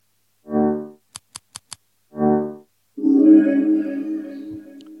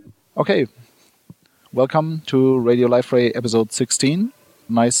Okay, welcome to Radio Liferay episode 16.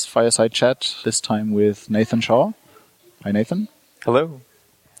 Nice fireside chat, this time with Nathan Shaw. Hi, Nathan. Hello.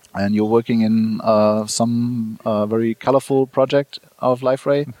 And you're working in some very colorful project of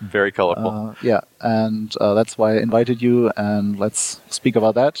Liferay. Very colorful. And that's why I invited you, and let's speak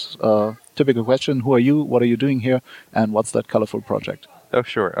about that. Typical question, who are you, what are you doing here, and what's that colorful project? Oh,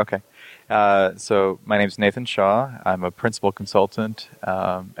 sure. Okay. So my name is Nathan Shaw. I'm a principal consultant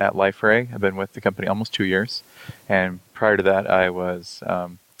at Liferay. I've been with the company almost 2 years. And prior to that, I was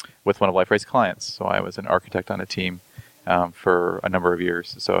with one of Liferay's clients. So I was an architect on a team for a number of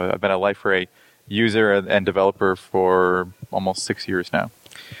years. So I've been a Liferay user and developer for almost 6 years now.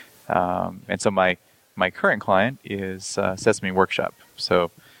 And so my current client is Sesame Workshop.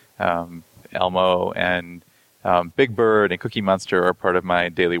 So Elmo and Big Bird and Cookie Monster are part of my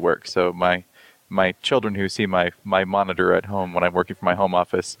daily work. So my children who see my monitor at home when I'm working from my home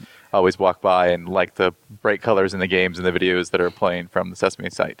office always walk by and like the bright colors in the games and the videos that are playing from the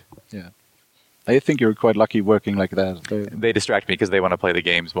Sesame site. Yeah. I think you're quite lucky working like that. They distract me because they want to play the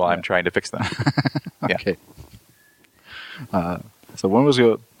games while I'm trying to fix them. Yeah. Okay. So when was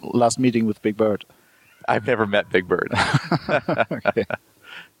your last meeting with Big Bird? I've never met Big Bird. Okay.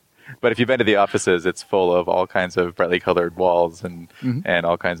 But if you've been to the offices, it's full of all kinds of brightly colored walls and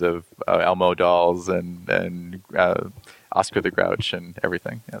all kinds of Elmo dolls and Oscar the Grouch and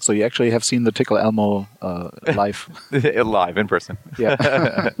everything. Yes. So you actually have seen the Tickle Elmo live? Live, in person.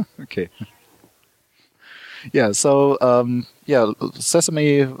 Yeah. Okay. Yeah, so,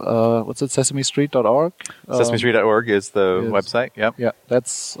 Sesame, what's it, sesamestreet.org? SesameStreet.org is the website, yep. Yeah,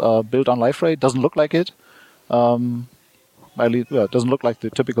 that's built on Liferay. It doesn't look like it. It doesn't look like the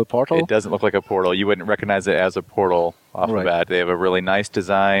typical portal. It doesn't look like a portal. You wouldn't recognize it as a portal off the bat. They have a really nice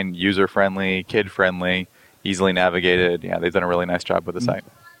design, user-friendly, kid-friendly, easily navigated. Yeah, they've done a really nice job with the site.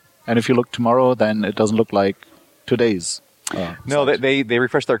 And if you look tomorrow, then it doesn't look like today's No, site. they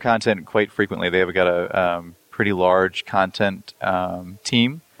refresh their content quite frequently. They've got a pretty large content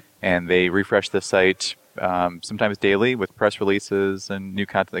team, and they refresh the site sometimes daily with press releases and new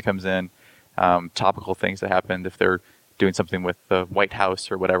content that comes in, topical things that happened if they're doing something with the White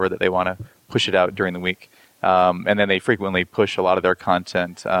House or whatever that they want to push it out during the week. And then they frequently push a lot of their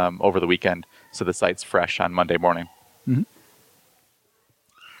content over the weekend, so the site's fresh on Monday morning. Mm-hmm.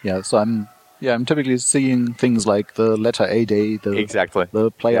 Yeah, so I'm typically seeing things like the letter A day,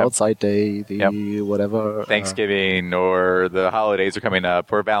 the play outside day, the whatever. Thanksgiving or the holidays are coming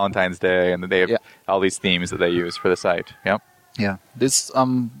up or Valentine's Day, and they have all these themes that they use for the site. Yep. Yeah, this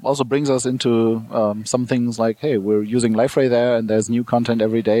also brings us into some things like, hey, we're using Liferay there, and there's new content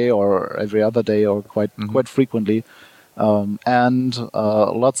every day or every other day or quite frequently. And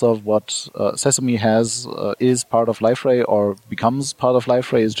lots of what Sesame has is part of Liferay or becomes part of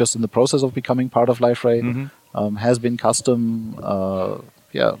Liferay, is just in the process of becoming part of Liferay, has been custom.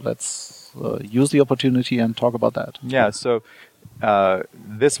 Let's use the opportunity and talk about that. Yeah, so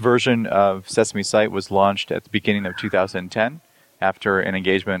this version of Sesame site was launched at the beginning of 2010 after an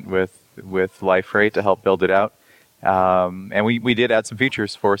engagement with Liferay to help build it out. And we did add some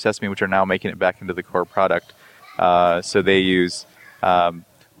features for Sesame, which are now making it back into the core product. So they use, one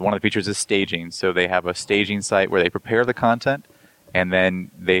of the features is staging. So they have a staging site where they prepare the content, and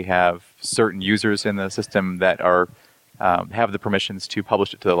then they have certain users in the system that are have the permissions to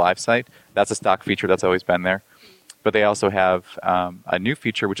publish it to the live site. That's a stock feature that's always been there. But they also have a new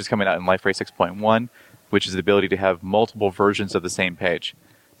feature which is coming out in Liferay 6.1, which is the ability to have multiple versions of the same page.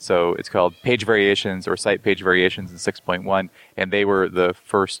 So it's called Page Variations or Site Page Variations in 6.1, and they were the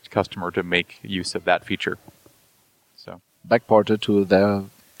first customer to make use of that feature. So backported to their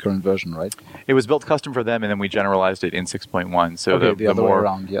current version, right? It was built custom for them, and then we generalized it in 6.1. So the other way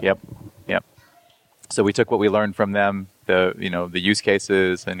around. Yep. So we took what we learned from them, the use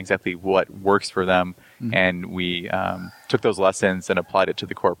cases and exactly what works for them, and we took those lessons and applied it to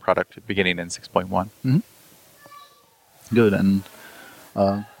the core product beginning in 6.1. Mm-hmm. Good, and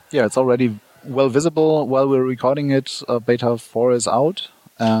it's already well visible while we're recording it. Beta 4 is out,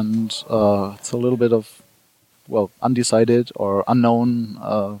 and it's a little bit of undecided or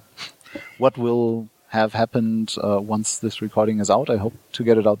unknown what will have happened once this recording is out. I hope to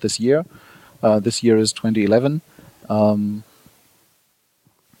get it out this year. This year is 2011.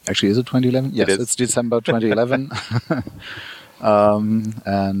 Actually, is it 2011? Yes, it's December 2011.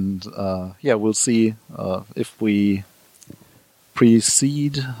 We'll see if we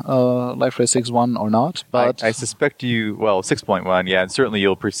precede Liferay 6.1 or not. But I suspect 6.1, yeah, and certainly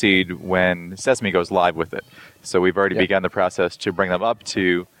you'll proceed when Sesame goes live with it. So we've already begun the process to bring them up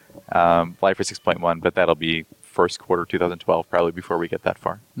to Liferay 6.1, but that'll be first quarter 2012, probably before we get that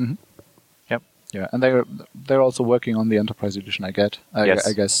far. Mm-hmm. Yep. Yeah, and they're also working on the Enterprise Edition, I guess.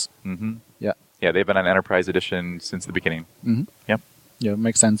 Mm-hmm. Yeah. Yeah, they've been on Enterprise Edition since the beginning. Mm-hmm. Yep. Yeah, it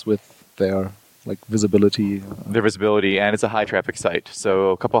makes sense with their visibility. Their visibility, and it's a high traffic site.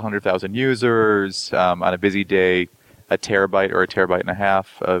 So a couple 100,000 users on a busy day, a terabyte or a terabyte and a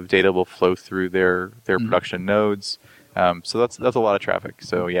half of data will flow through their production nodes. So that's a lot of traffic.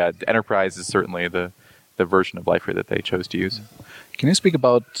 So yeah, Enterprise is certainly the version of Liferay that they chose to use. Can you speak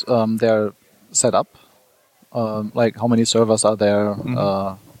about their setup? Like how many servers are there?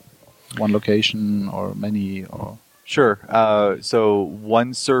 One location or many? Or Sure. So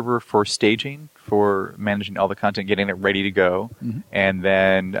one server for staging, for managing all the content, getting it ready to go, and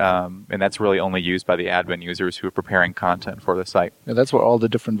then and that's really only used by the admin users who are preparing content for the site. Yeah, that's where all the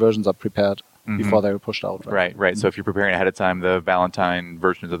different versions are prepared before they're pushed out. Right. So if you're preparing ahead of time the Valentine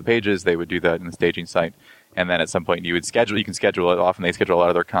versions of the pages, they would do that in the staging site, and then at some point you can schedule it. Often they schedule a lot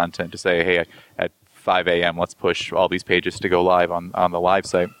of their content to say, hey, at 5 a.m. let's push all these pages to go live on the live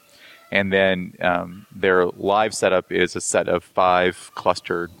site. And then their live setup is a set of 5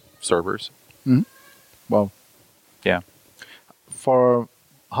 clustered servers. Mm-hmm. Wow. Yeah. For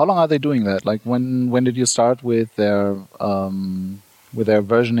how long are they doing that? Like when did you start with their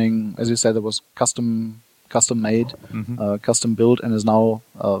versioning? As you said, it was custom made, custom built, and is now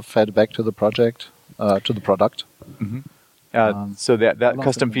fed back to the project, to the product. Mm-hmm. So that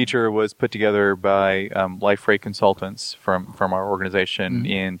custom feature was put together by Liferay consultants from our organization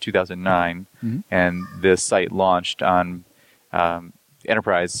in 2009, and this site launched on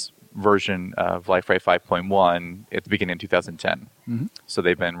enterprise version of Liferay 5.1 at the beginning of 2010. So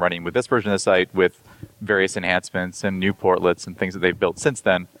they've been running with this version of the site with various enhancements and new portlets and things that they've built since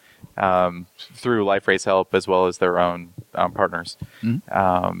then through Liferay's help as well as their own partners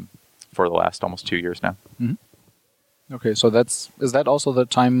for the last almost 2 years now. Okay, so is that also the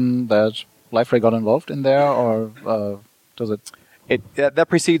time that Liferay got involved in there, or does it? That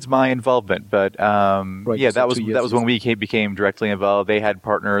precedes my involvement, but Right, that was when we became directly involved. They had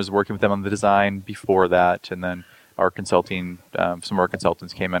partners working with them on the design before that, and then our consulting, some of our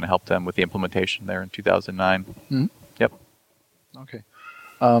consultants came in and helped them with the implementation there in 2009. Yep. Okay.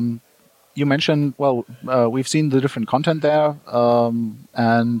 You mentioned, we've seen the different content there,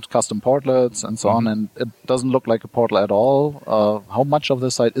 and custom portlets and so on, and it doesn't look like a portal at all. How much of the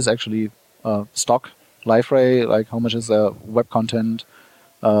site is actually stock Liferay? Like how much is web content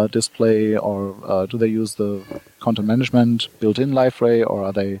display, or do they use the content management built in Liferay, or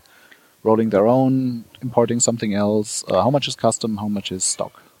are they rolling their own, importing something else? How much is custom? How much is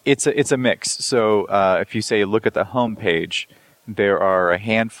stock? It's a mix. So if you say look at the home page, there are a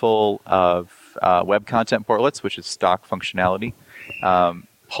handful of web content portlets, which is stock functionality,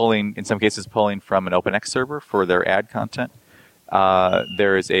 in some cases pulling from an OpenX server for their ad content.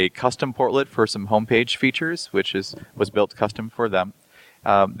 There is a custom portlet for some homepage features, which was built custom for them.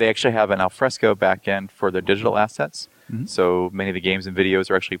 They actually have an Alfresco backend for their digital assets. So many of the games and videos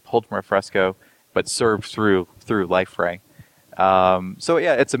are actually pulled from Alfresco, but served through Liferay. So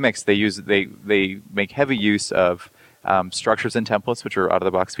yeah, it's a mix. They make heavy use of structures and templates, which are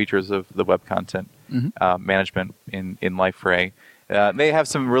out-of-the-box features of the web content management in Liferay. They have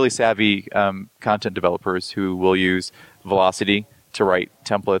some really savvy content developers who will use Velocity to write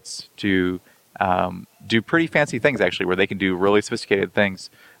templates to do pretty fancy things, actually, where they can do really sophisticated things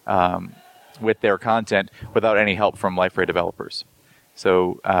with their content without any help from Liferay developers.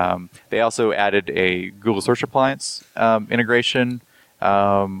 So they also added a Google Search Appliance integration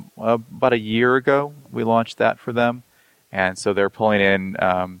about a year ago. We launched that for them. And so they're pulling in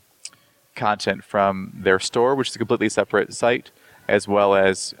content from their store, which is a completely separate site, as well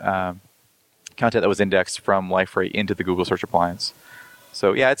as content that was indexed from Liferay into the Google Search Appliance.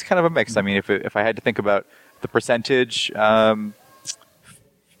 So yeah, it's kind of a mix. I mean, if I had to think about the percentage,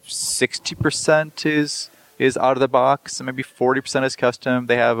 60% is out of the box, and maybe 40% is custom.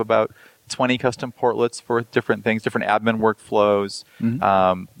 They have about 20 custom portlets for different things, different admin workflows.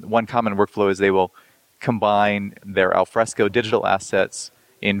 One common workflow is they will combine their Alfresco digital assets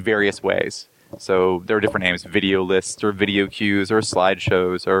in various ways. So there are different names: video lists, or video queues, or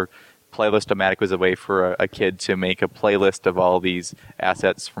slideshows, or Playlist-O-Matic was a way for a kid to make a playlist of all these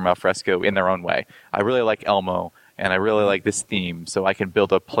assets from Alfresco in their own way. I really like Elmo, and I really like this theme, so I can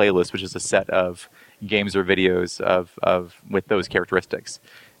build a playlist, which is a set of games or videos of with those characteristics.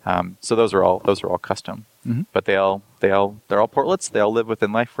 So those are all custom, but they're all portlets. They all live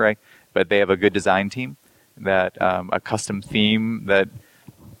within Liferay, but they have a good design team that a custom theme that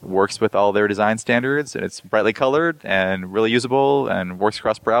works with all their design standards, and it's brightly colored and really usable and works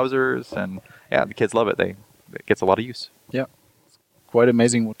across browsers, and yeah, the kids love it. it gets a lot of use. Yeah, quite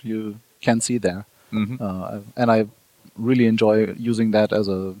amazing what you can see there. And I really enjoy using that as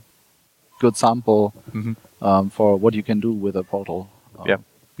a good sample for what you can do with a portal.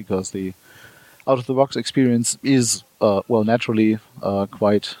 Because the out-of-the-box experience is, naturally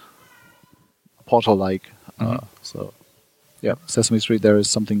quite portal-like. So, yeah, Sesame Street there is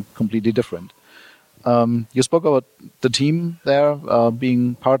something completely different. You spoke about the team there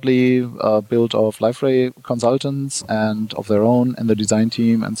being partly built of Liferay consultants and of their own, and the design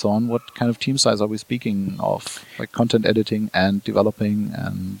team and so on. What kind of team size are we speaking of? Like content editing and developing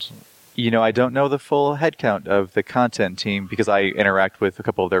and... I don't know the full headcount of the content team because I interact with a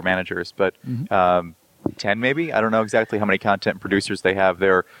couple of their managers, but 10 maybe? I don't know exactly how many content producers they have.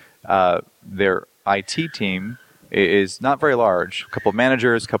 Their IT team is not very large. A couple of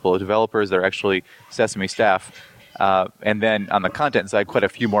managers, a couple of developers that are actually Sesame staff. And then on the content side, quite a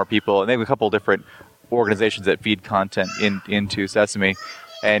few more people. And they have a couple of different organizations that feed content into Sesame.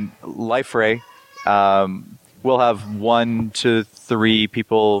 And Liferay we'll have 1 to 3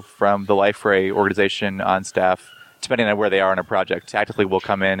 people from the Liferay organization on staff, depending on where they are in a project. Tactically, we'll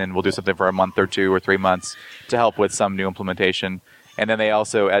come in and we'll do something for a month or 2 or 3 months to help with some new implementation. And then they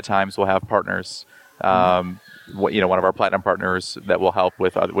also, at times, will have partners. One of our platinum partners that will help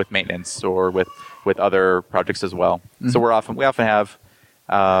with maintenance or with other projects as well. So we often have,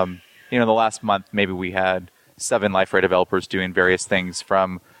 in the last month, maybe we had 7 Liferay developers doing various things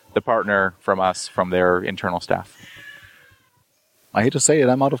from the partner, from us, from their internal staff. I hate to say it,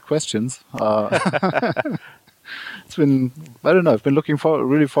 I'm out of questions. It's been, I don't know, I've been looking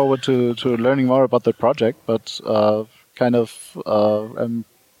really forward to learning more about the project, but I'm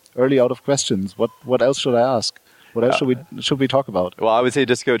early out of questions. What else should I ask? What else should we talk about? Well, I would say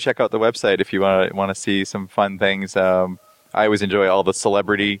just go check out the website if you want to see some fun things. I always enjoy all the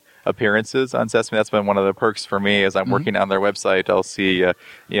celebrity appearances on Sesame. That's been one of the perks for me as I'm working on their website. I'll see,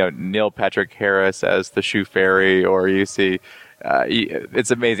 Neil Patrick Harris as the Shoe Fairy, or you see,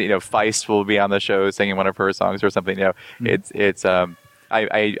 it's amazing. Feist will be on the show singing one of her songs or something.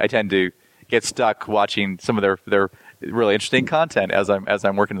 I tend to get stuck watching some of their really interesting content as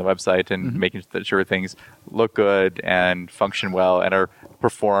I'm working on the website and making sure things look good and function well and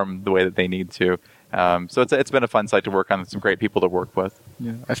perform the way that they need to. So it's been a fun site to work on. Some great people to work with.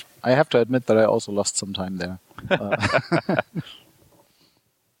 Yeah, I have to admit that I also lost some time there.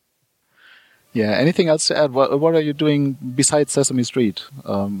 Yeah. Anything else to add? What are you doing besides Sesame Street?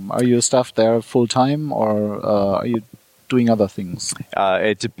 Are you staffed there full time, or are you doing other things?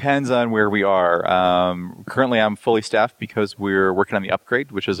 It depends on where we are. Currently, I'm fully staffed because we're working on the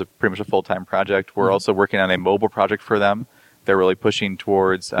upgrade, which is pretty much a full-time project. We're also working on a mobile project for them. They're really pushing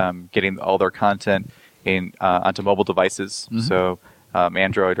towards getting all their content onto mobile devices. So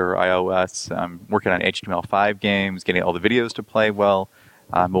Android or iOS. Working on HTML5 games, getting all the videos to play well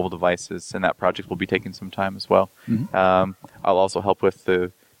on mobile devices, and that project will be taking some time as well. I'll also help with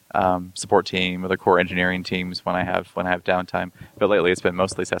the support team or the core engineering teams when I have downtime. But lately, it's been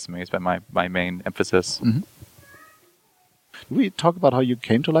mostly Sesame. It's been my main emphasis. Did we talk about how you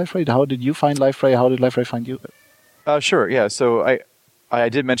came to Liferay? How did you find Liferay? How did Liferay find you? Sure. Yeah. So I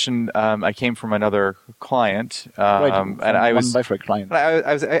did mention I came from another client, and I was one Liferay client.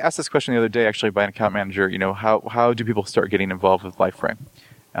 I asked this question the other day actually by an account manager. How do people start getting involved with Liferay?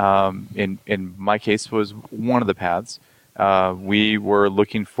 In my case, was one of the paths. We were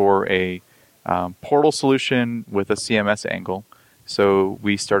looking for a portal solution with a CMS angle, so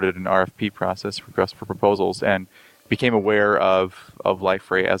we started an RFP process, request for proposals, and became aware of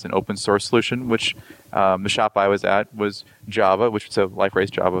Liferay as an open source solution, which the shop I was at was Java, which was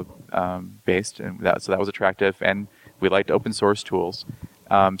Liferay's Java based, and so that was attractive, and we liked open source tools.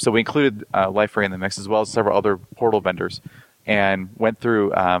 So we included Liferay in the mix, as well as several other portal vendors, and went through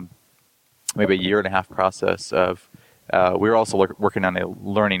maybe a 1.5-year process of we were also working on a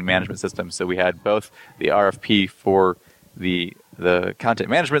learning management system, so we had both the RFP for the content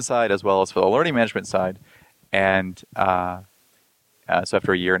management side as well as for the learning management side. And so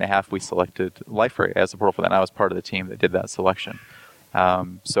after 1.5 years, we selected Liferay as the portal for that, and I was part of the team that did that selection.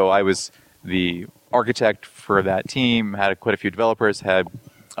 So I was the architect for that team, had quite a few developers, had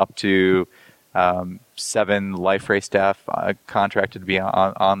up to 7 Liferay staff contracted to be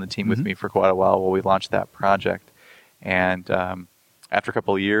on the team with me for quite a while we launched that project. And after a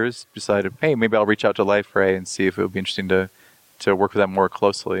couple of years, decided, hey, maybe I'll reach out to Liferay and see if it would be interesting to work with them more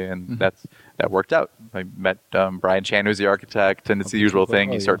closely, and that worked out. I met Brian Chan, who's the architect, and it's the usual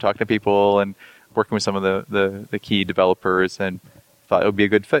thing. You start talking to people and working with some of the key developers, and thought it would be a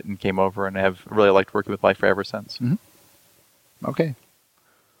good fit, and came over, and I have really liked working with Liferay ever since. Okay.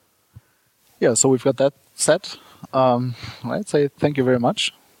 Yeah, so we've got that set. I'd say thank you very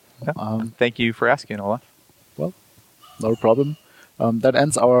much. Yeah. Thank you for asking, Olaf. Well, no problem. That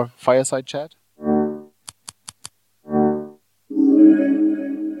ends our fireside chat.